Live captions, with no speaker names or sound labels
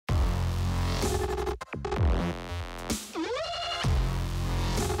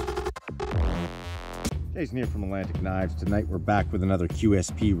Jason here from Atlantic Knives. Tonight we're back with another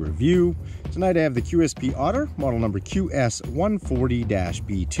QSP review. Tonight I have the QSP Otter, model number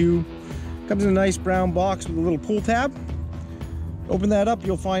QS140-B2. Comes in a nice brown box with a little pull tab. Open that up,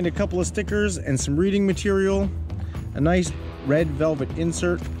 you'll find a couple of stickers and some reading material, a nice red velvet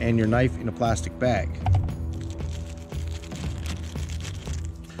insert, and your knife in a plastic bag.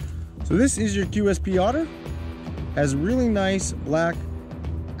 So this is your QSP Otter. Has really nice black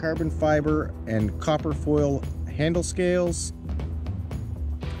carbon fiber and copper foil handle scales.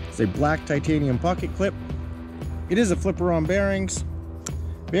 It's a black titanium pocket clip. It is a flipper on bearings,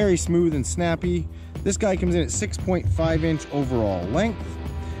 very smooth and snappy. This guy comes in at 6.5 inch overall length,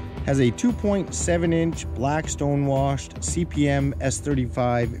 has a 2.7 inch black stonewashed CPM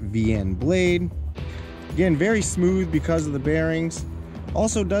S35 VN blade. Again, very smooth because of the bearings.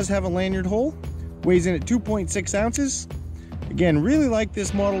 Also does have a lanyard hole, weighs in at 2.6 ounces. Again, really like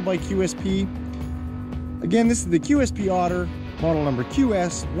this model by QSP. Again, this is the QSP Otter, model number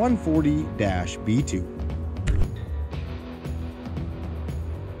QS140-B2.